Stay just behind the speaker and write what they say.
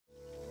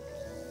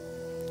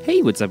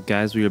Hey, what's up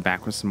guys? We are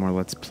back with some more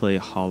Let's Play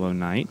Hollow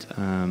Knight.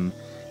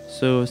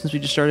 So since we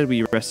just started,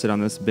 we rested on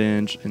this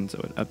bench, and so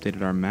it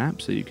updated our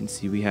map, so you can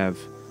see we have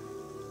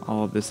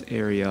all of this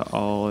area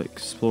all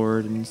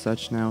explored and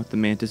such now with the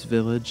Mantis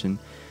Village. And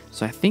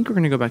so I think we're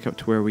going to go back up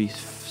to where we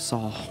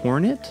saw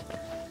Hornet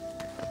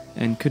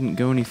and couldn't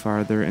go any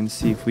farther and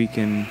see if we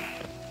can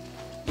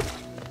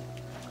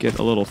get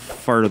a little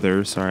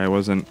farther. Sorry, I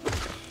wasn't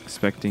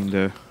expecting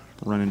to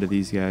run into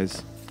these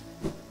guys.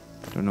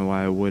 Don't know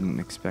why I wouldn't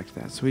expect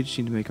that. So we just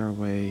need to make our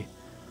way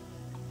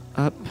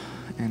up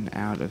and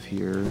out of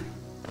here.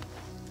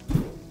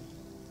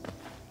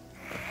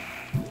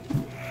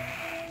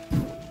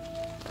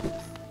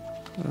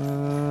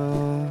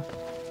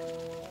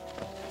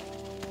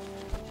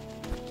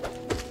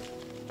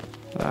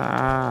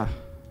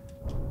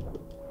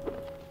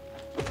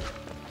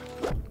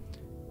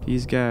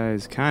 These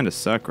guys kind of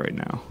suck right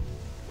now.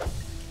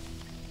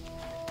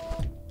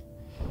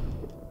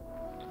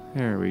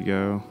 There we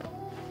go.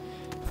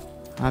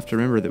 I have to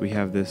remember that we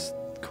have this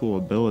cool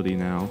ability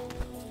now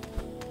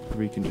where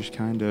we can just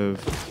kind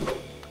of...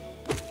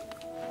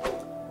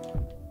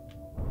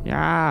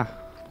 Yeah!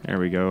 There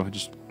we go.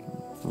 Just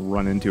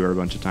run into her a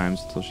bunch of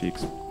times until she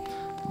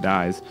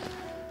dies.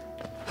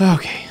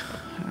 Okay.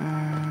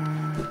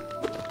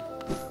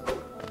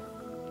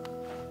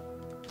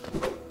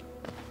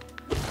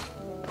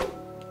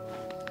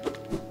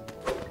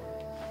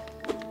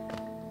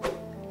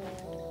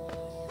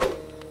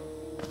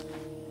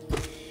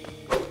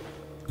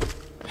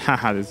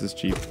 Haha, this is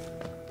cheap.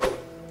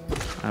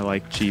 I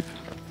like cheap.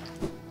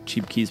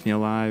 Cheap keeps me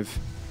alive.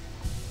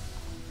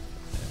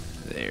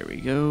 There we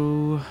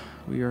go.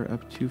 We are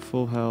up to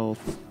full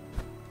health.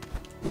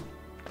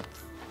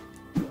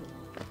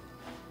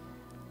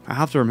 I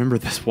have to remember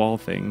this wall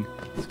thing.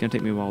 It's gonna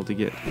take me a while to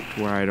get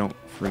to where I don't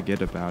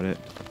forget about it.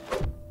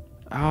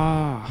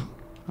 Ah,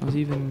 I was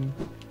even...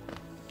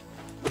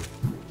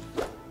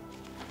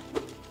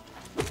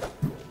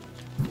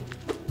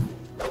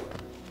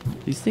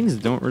 These things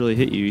don't really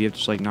hit you. You have to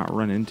just like not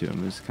run into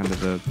them. It's kind of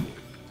the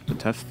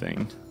tough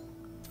thing.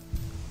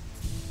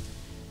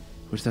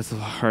 Which that's a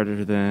lot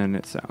harder than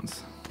it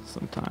sounds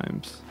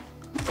sometimes.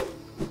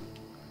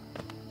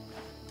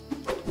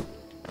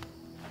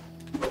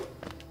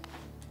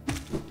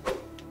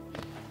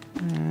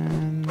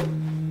 And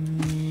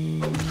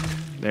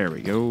there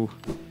we go.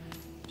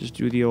 Just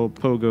do the old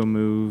pogo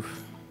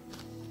move.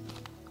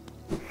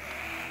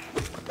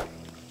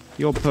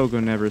 The old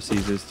pogo never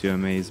ceases to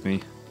amaze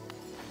me.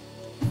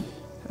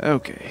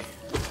 Okay.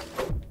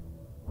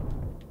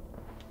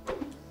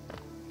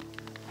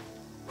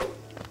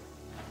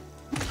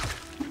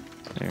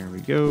 There we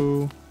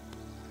go.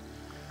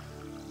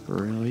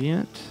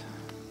 Brilliant.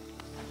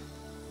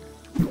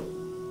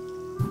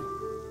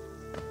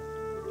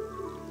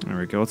 There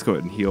we go. Let's go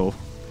ahead and heal.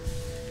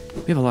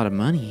 We have a lot of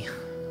money.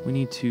 We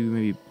need to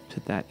maybe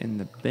put that in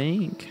the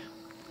bank.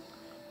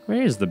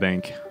 Where is the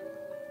bank?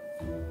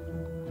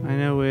 I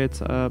know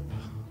it's up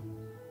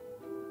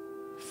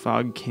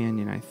Fog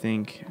Canyon, I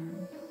think.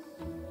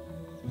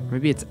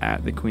 Maybe it's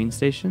at the Queen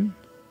Station?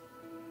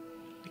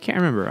 I can't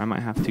remember. I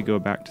might have to go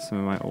back to some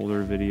of my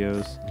older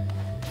videos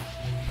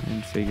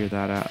and figure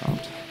that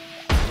out.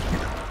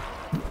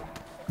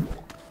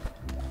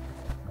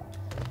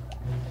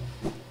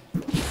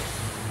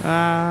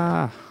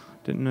 Ah!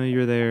 Didn't know you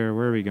were there.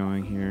 Where are we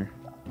going here?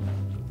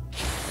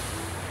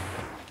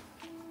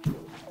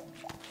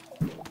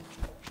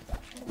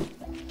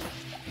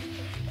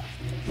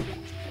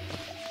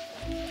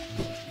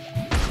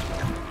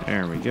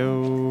 There we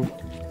go.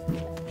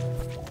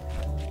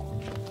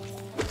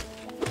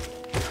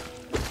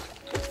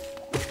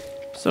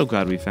 So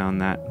glad we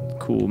found that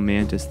cool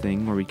mantis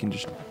thing where we can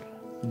just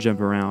jump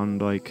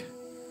around like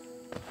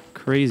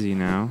crazy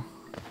now.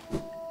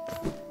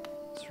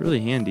 It's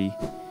really handy.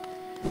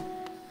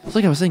 It's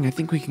like I was saying, I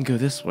think we can go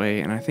this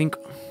way, and I think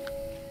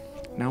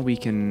now we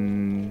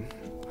can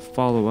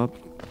follow up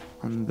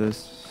on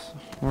this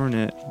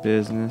Hornet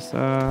business.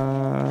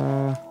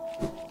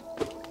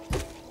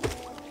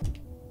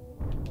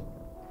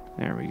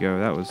 There we go.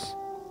 That was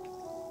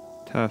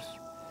tough.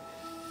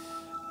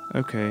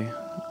 Okay.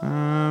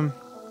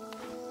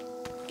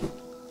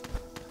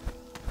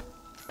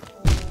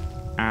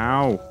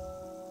 Ow.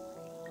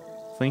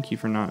 Thank you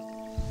for not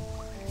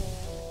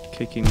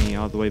kicking me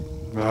all the way.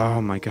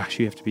 Oh my gosh,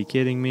 you have to be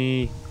kidding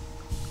me.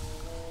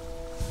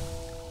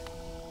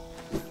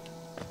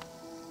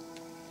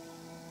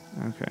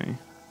 Okay.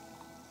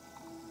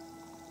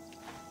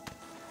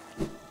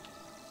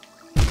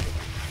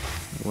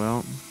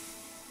 Well...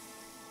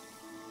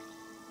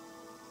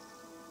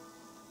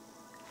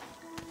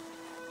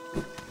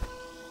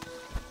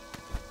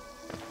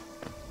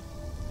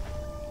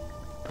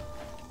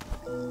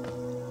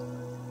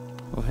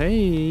 Well,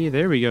 hey,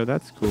 there we go.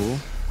 That's cool.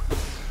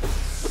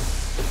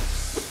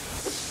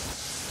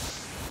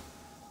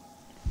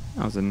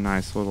 That was a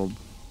nice little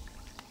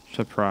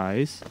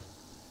surprise.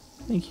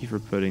 Thank you for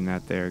putting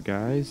that there,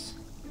 guys.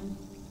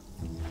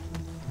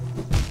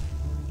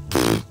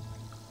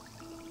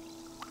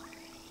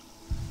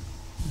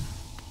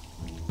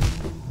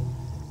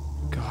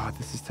 God,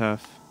 this is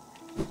tough.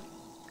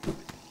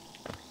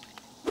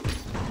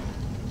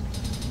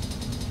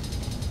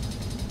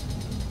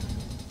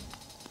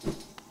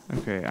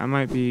 Okay, I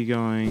might be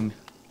going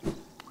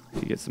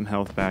to get some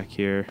health back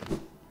here.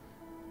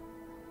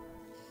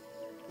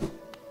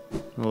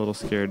 I'm a little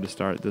scared to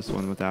start this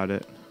one without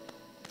it.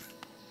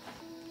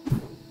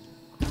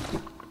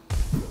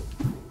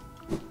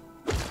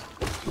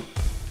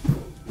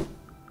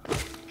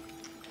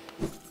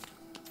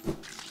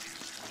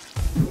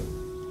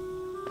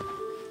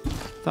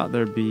 Thought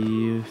there'd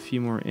be a few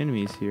more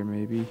enemies here,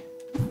 maybe.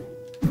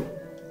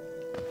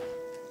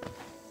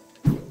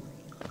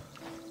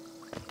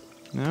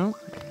 No,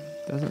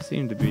 doesn't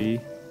seem to be.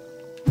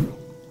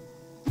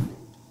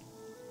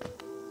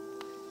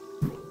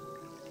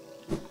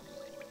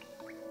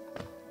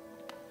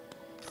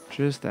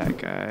 Just that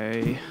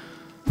guy.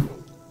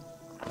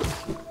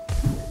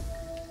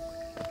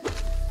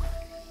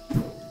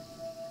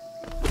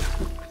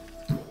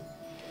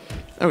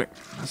 Okay,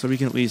 so we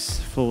can at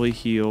least fully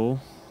heal.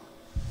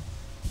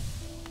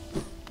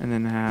 And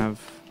then have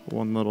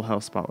one little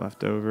health spot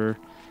left over.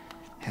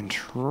 And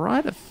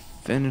try to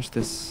finish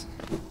this.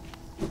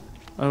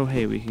 Oh,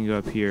 hey, we can go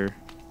up here.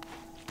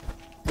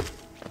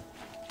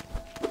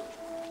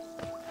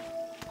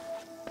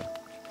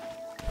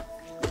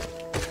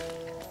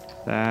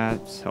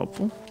 That's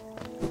helpful.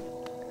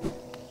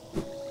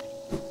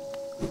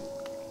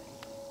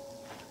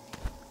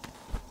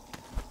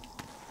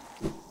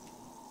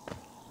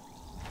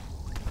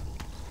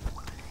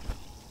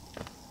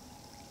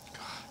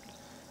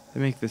 They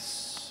make this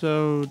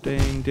so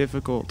dang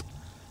difficult.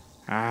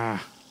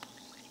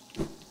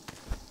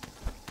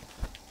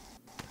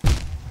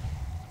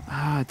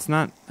 It's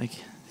not like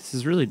this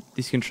is really,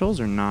 these controls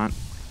are not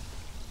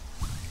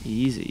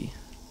easy.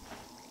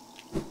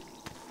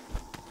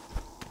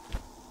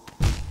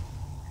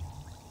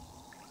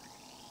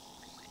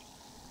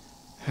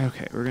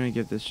 Okay, we're gonna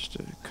give this just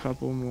a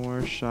couple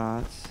more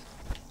shots.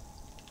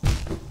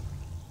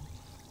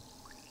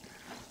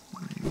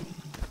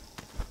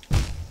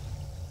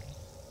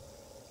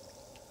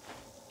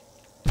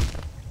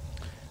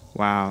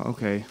 Wow,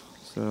 okay.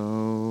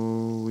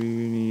 So we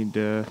need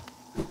to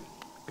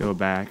go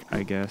back,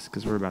 I guess,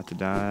 because we're about to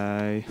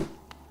die.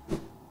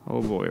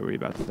 Oh boy, are we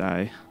about to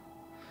die.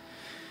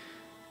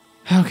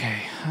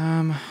 Okay,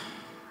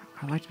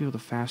 I'd like to be able to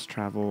fast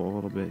travel a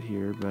little bit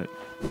here, but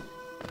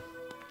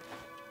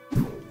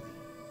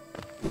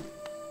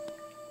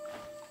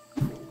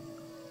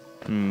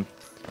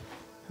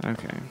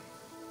okay.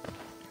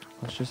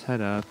 Let's just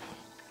head up.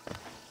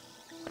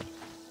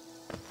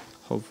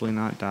 Hopefully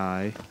not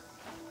die.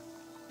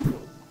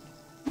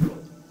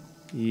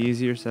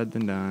 Easier said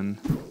than done.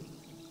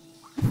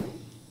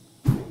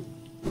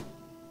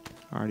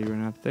 Already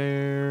went up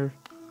there.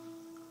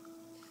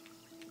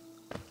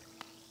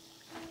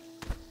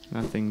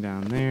 Nothing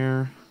down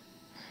there.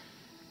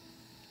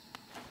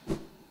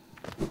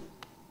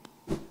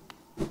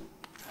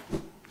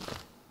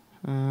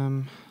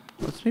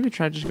 Let's maybe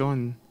try just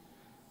going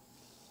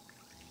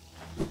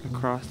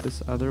across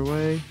this other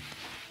way.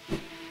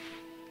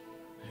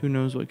 Who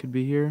knows what could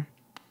be here?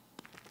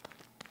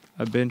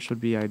 A bench would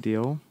be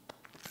ideal.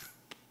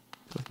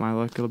 With my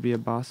luck, it'll be a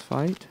boss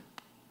fight.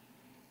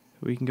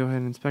 We can go ahead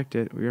and inspect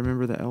it. We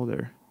remember the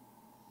elder.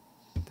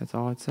 That's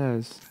all it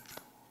says.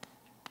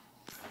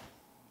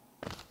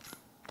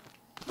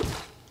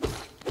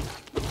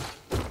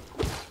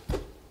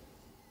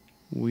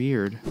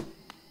 Weird.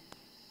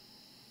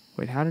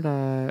 Wait, how did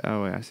I...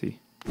 Oh, wait, I see.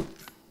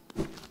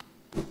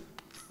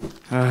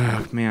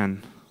 Oh,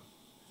 man.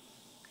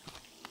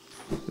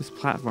 This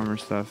platformer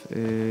stuff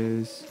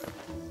is...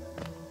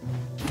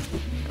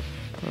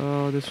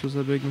 Oh, this was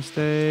a big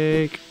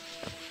mistake.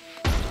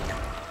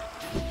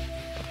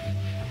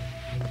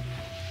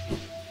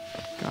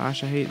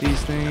 Gosh, I hate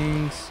these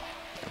things.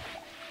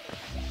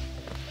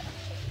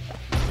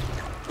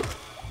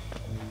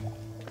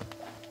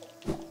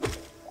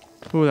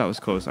 Oh, that was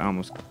close. I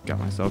almost got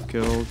myself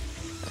killed.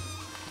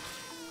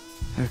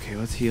 Okay,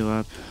 let's heal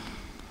up.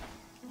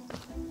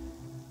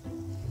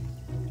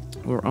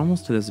 We're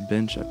almost to this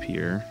bench up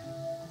here.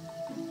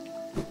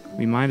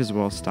 We might as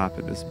well stop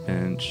at this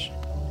bench.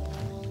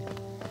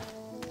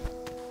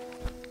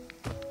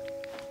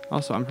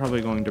 Also, I'm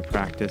probably going to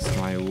practice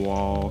my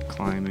wall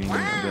climbing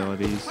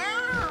abilities.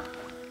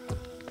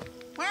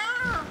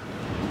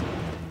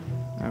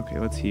 Okay,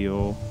 let's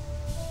heal.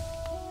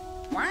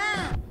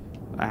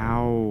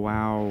 Ow,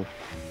 wow.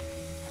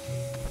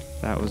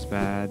 That was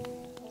bad.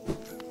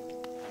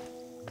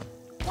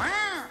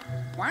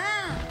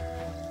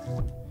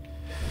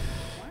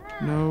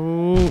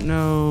 No,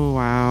 no,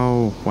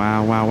 wow.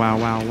 Wow, wow, wow,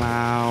 wow,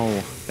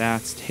 wow.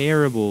 That's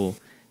terrible.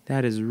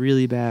 That is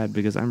really bad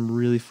because I'm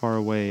really far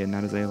away and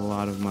that is a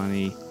lot of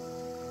money.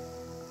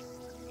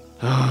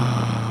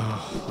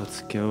 Oh,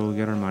 let's go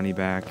get our money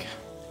back.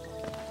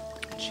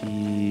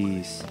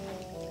 Jeez.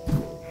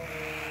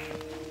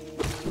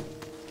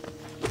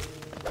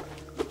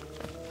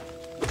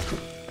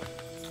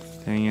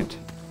 Dang it.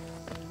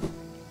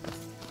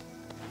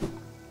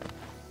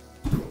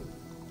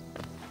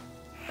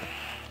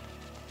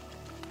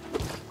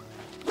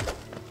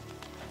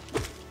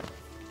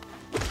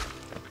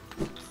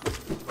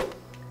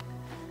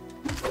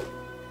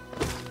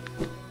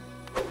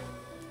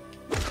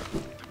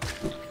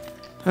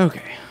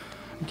 Okay.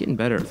 I'm getting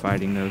better at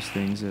fighting those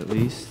things, at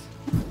least.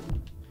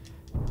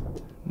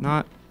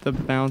 Not the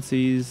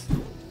bouncies.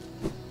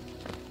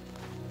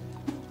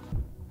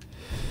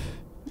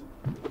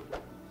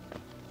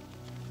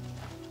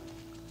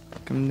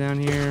 Come down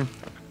here.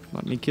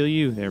 Let me kill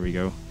you. There we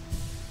go.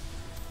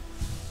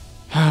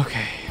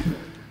 Okay.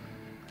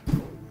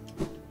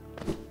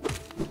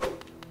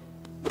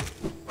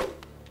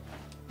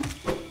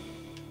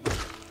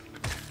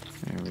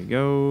 There we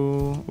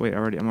go. Wait,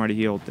 I'm already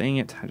healed. Dang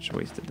it. I just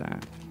wasted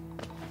that.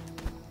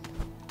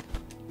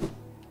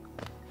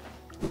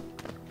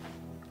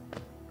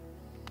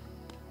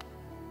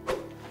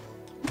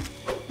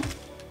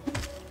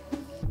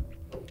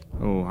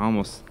 Oh, I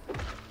almost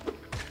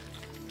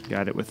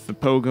got it with the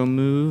pogo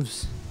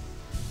moves.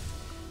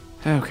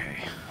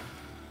 Okay.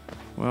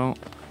 Well.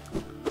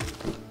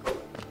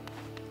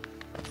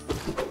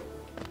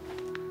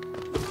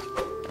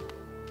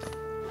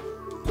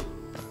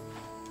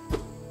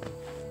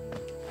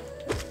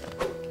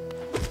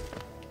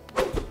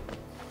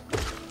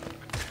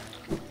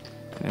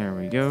 There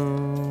we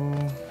go.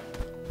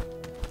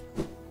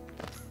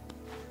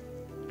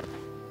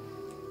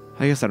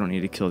 I guess I don't need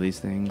to kill these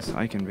things.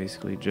 I can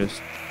basically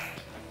just...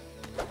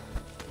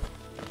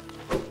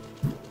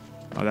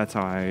 Oh, that's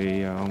how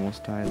I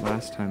almost died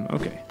last time.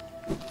 Okay.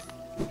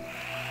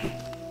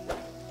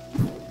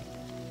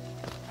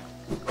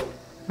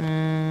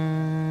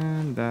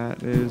 And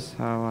that is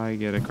how I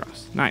get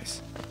across.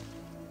 Nice.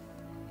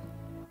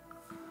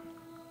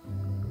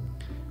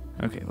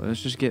 Okay,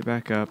 let's just get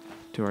back up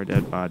to our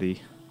dead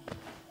body.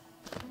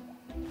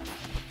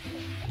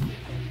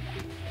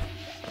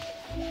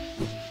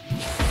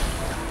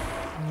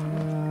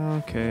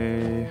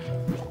 Okay.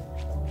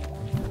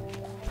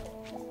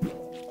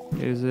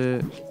 Is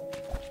it?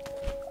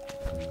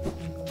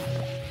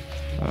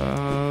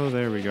 Oh,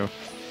 there we go.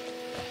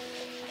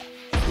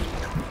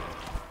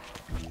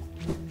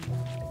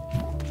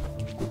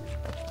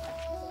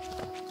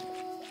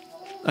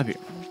 Up here.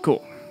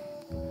 Cool.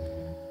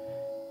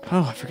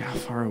 Oh, I forgot how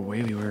far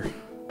away we were.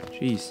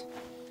 Jeez.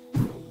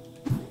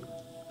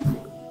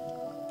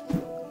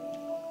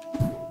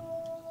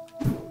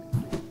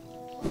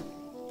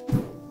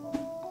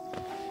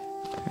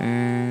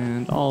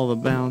 And all the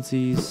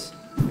bouncies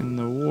in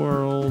the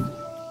world.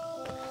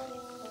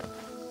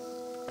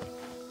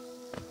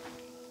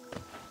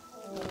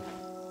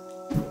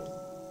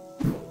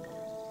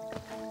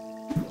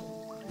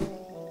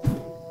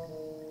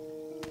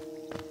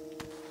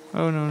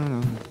 Oh, no, no,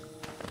 no.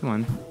 Come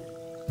on.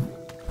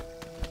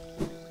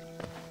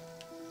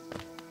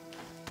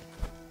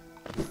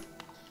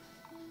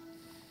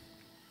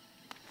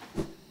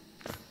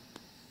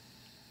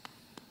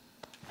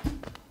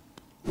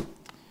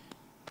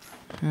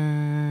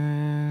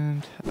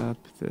 And up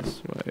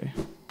this way.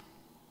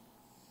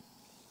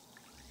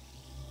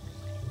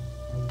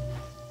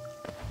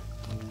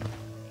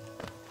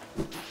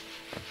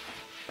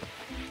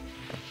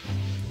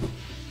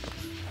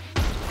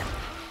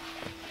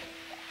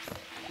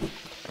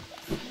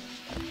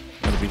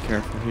 Gotta be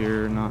careful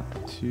here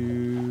not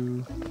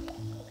to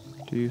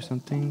do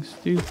something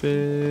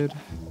stupid.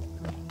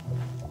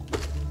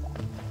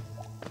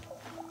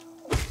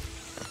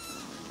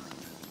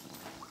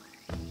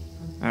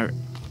 Alright.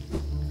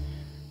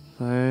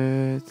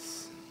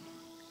 Let's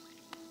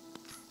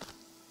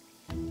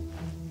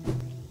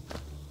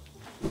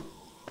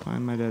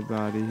find my dead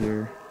body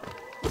here.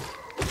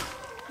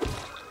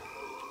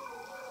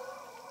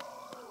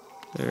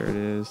 There it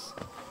is.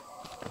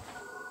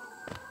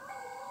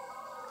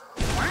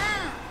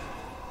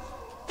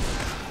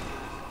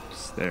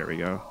 There we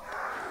go.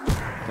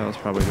 That was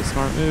probably the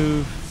smart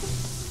move.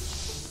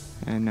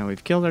 And now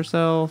we've killed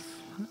ourselves.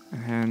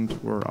 And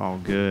we're all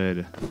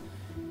good.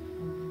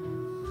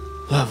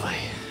 Lovely.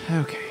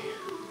 Okay.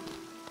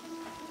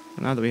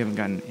 Now that we haven't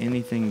gotten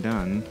anything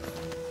done,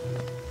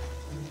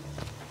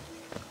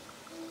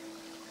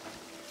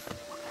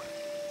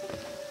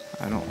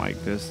 I don't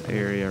like this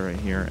area right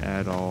here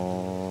at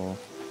all.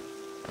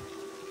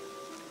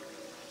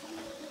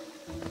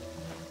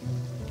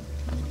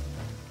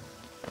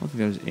 I don't think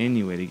there's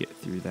any way to get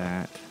through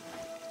that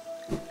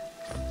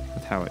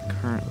with how it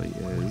currently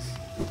is.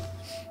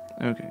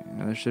 Okay,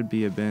 now there should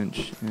be a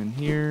bench in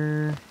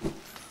here,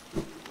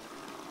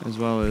 as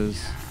well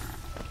as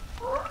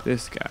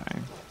this guy.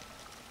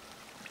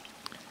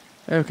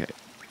 Okay.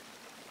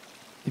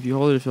 If you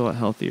hold it to feel it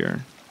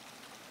healthier.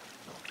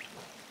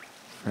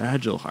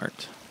 Fragile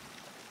heart.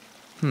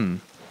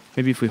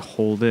 Maybe if we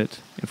hold it,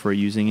 if we're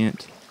using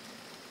it,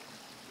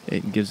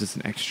 it gives us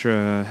an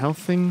extra health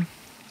thing.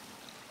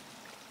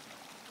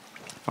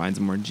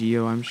 Finds more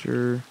geo, I'm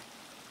sure.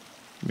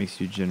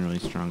 Makes you generally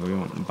stronger. We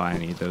won't buy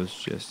any of those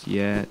just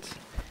yet.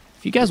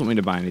 If you guys want me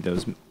to buy any of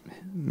those,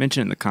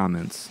 mention it in the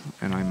comments,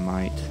 and I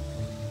might.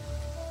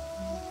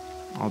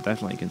 I'll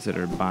definitely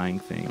consider buying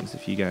things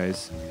if you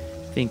guys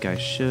think I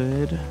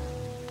should.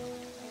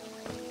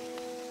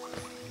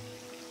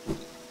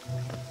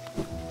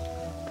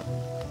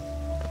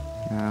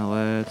 Now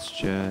let's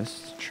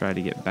just try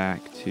to get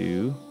back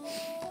to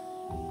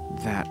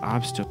that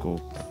obstacle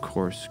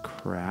course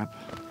crap.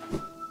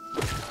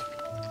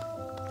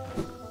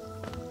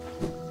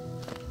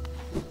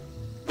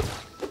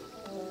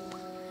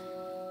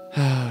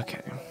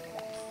 Okay.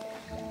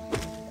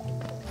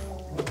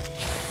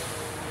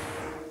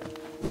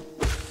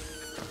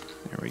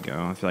 There we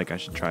go. I feel like I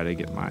should try to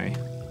get my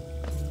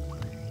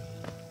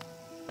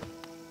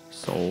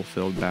soul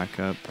filled back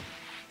up.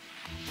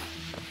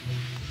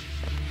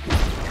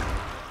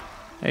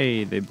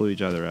 Hey, they blew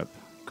each other up.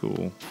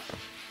 Cool.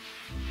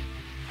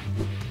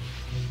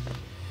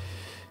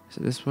 Is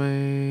it this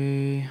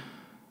way?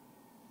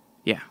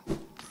 Yeah.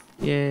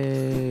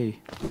 Yay.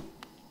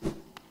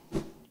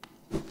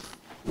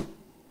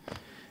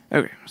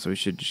 Okay, so we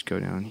should just go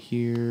down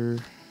here.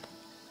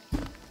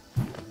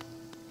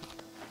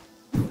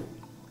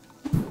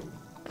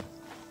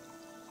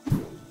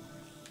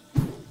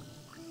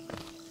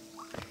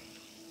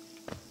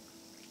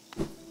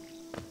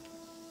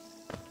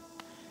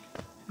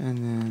 And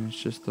then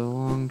it's just a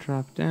long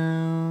drop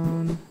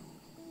down.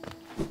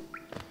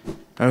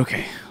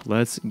 Okay,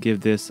 let's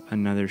give this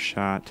another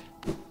shot.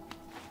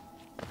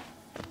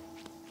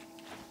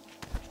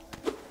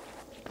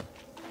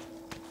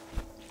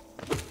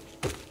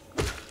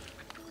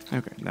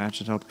 Okay, that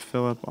should help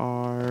fill up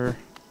our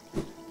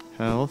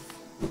health.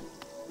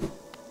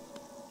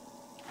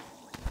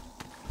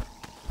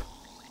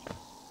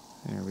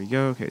 There we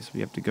go. Okay, so we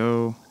have to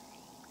go.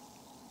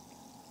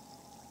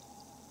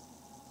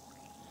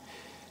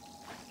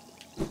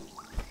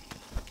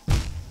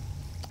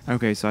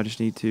 Okay, so I just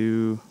need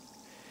to...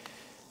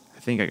 I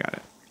think I got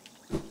it.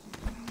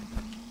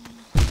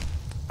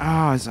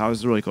 Ah, I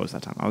was really close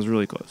that time. I was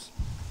really close.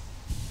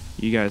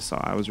 You guys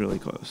saw I was really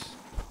close.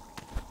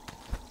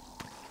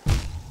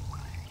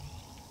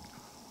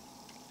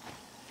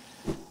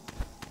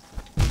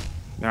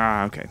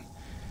 Ah, okay.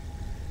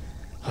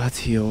 Let's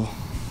heal.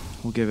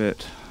 We'll give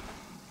it...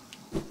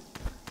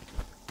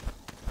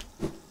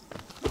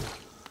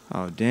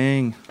 Oh,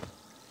 dang.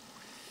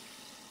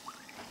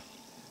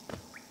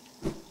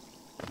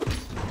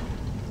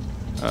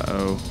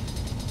 Uh-oh.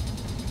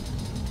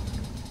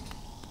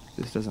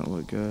 This doesn't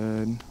look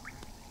good.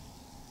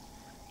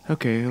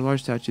 Okay, a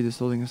large statue that's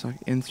holding a sock.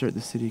 Insert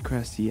the city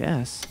crest.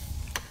 Yes.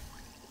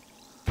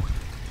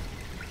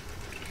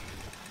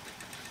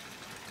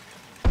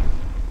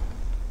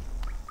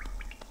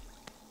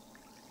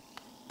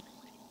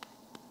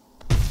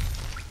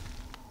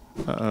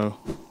 Uh-oh.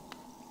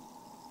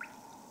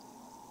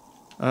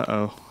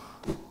 Uh-oh.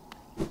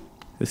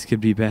 This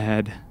could be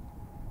bad.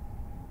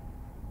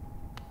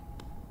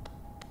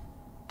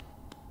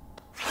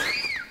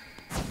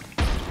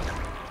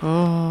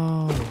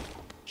 Oh,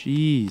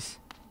 jeez.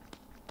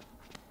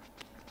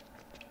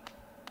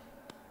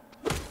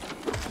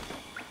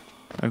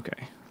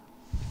 Okay.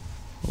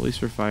 At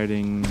least we're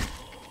fighting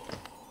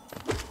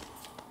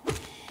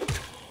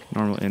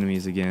normal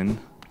enemies again.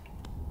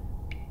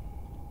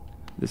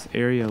 This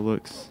area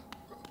looks...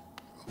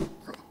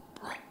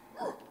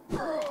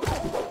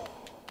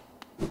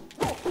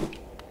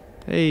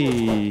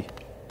 Hey!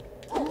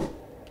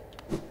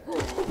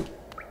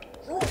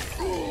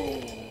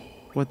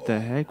 What the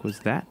heck was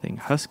that thing?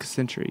 Husk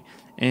Sentry.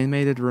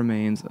 Animated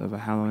remains of a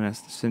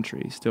Hallownest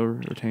sentry. Still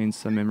retains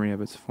some memory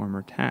of its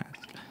former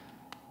task.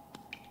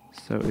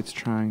 So it's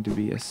trying to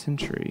be a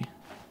sentry.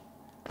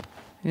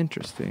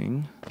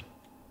 Interesting.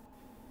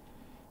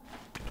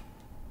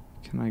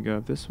 Can I go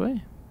up this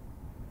way?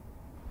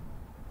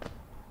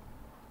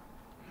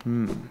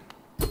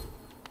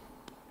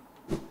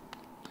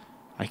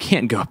 I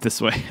can't go up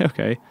this way.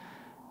 Okay.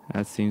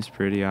 That seems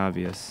pretty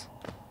obvious.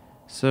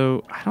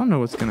 So, I don't know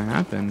what's going to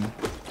happen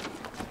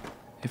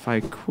if I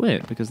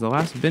quit, because the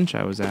last bench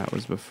I was at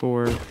was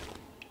before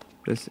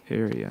this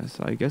area.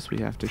 So I guess we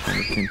have to kind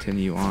of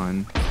continue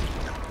on.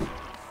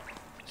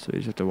 So we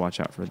just have to watch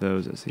out for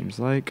those, it seems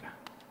like.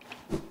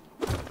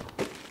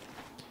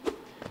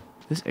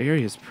 This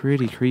area is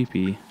pretty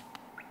creepy.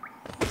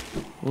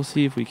 We'll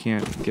see if we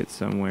can't get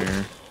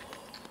somewhere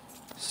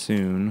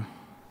soon.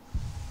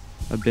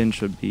 A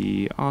bench would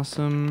be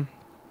awesome.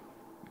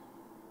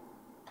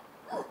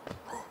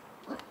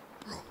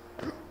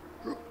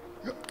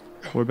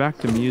 We're back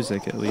to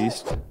music, at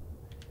least.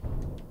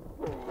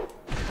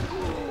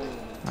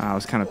 I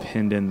was kind of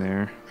pinned in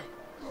there.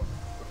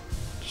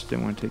 Just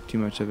didn't want to take too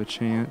much of a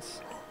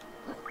chance.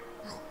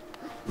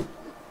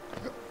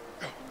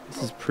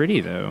 This is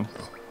pretty, though.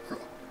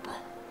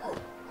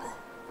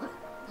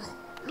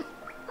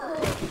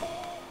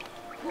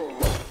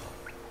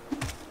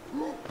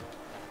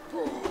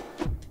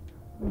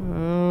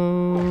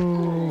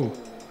 Oh.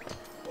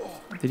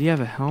 Did he have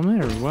a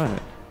helmet, or what?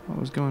 What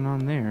was going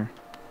on there?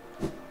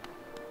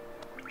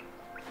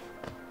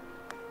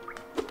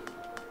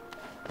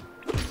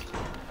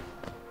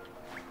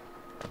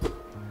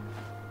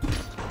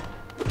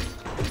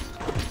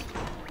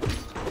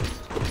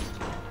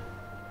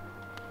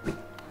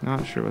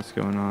 Not sure what's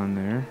going on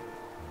there.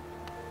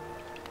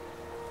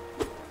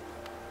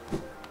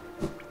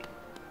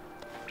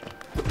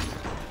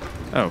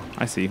 Oh,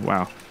 I see.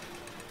 Wow.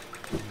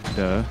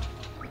 Duh.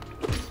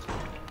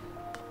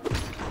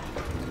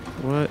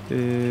 What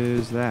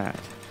is that?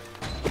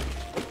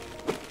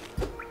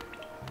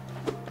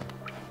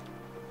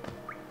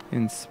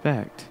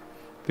 Inspect.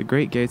 The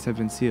great gates have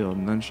been sealed.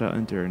 None shall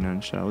enter,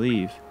 none shall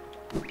leave.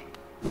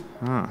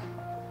 Huh.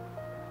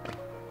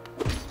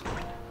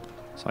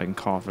 So I can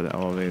call for the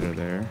elevator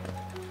there.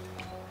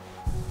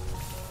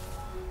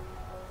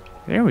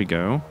 There we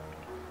go.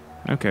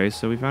 Okay,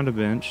 so we found a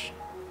bench.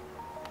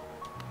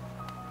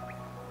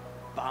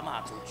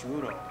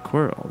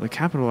 Quirrell, the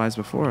capital lies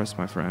before us,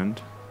 my friend.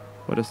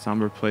 What a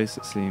somber place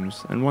it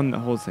seems, and one that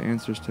holds the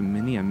answers to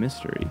many a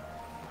mystery.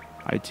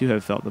 I too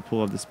have felt the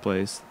pull of this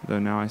place, though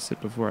now I sit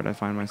before it I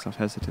find myself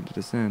hesitant to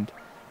descend.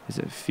 Is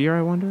it fear,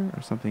 I wonder,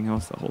 or something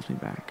else that holds me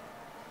back?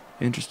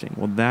 Interesting.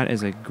 Well, that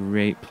is a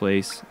great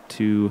place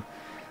to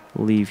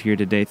leave here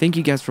today. Thank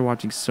you guys for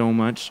watching so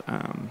much.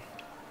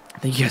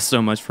 Thank you guys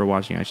so much for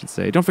watching, I should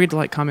say. Don't forget to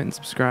like, comment, and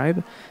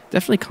subscribe.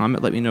 Definitely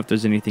comment. Let me know if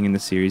there's anything in the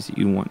series that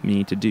you want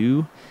me to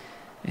do.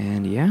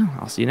 And yeah,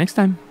 I'll see you next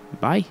time.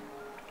 Bye.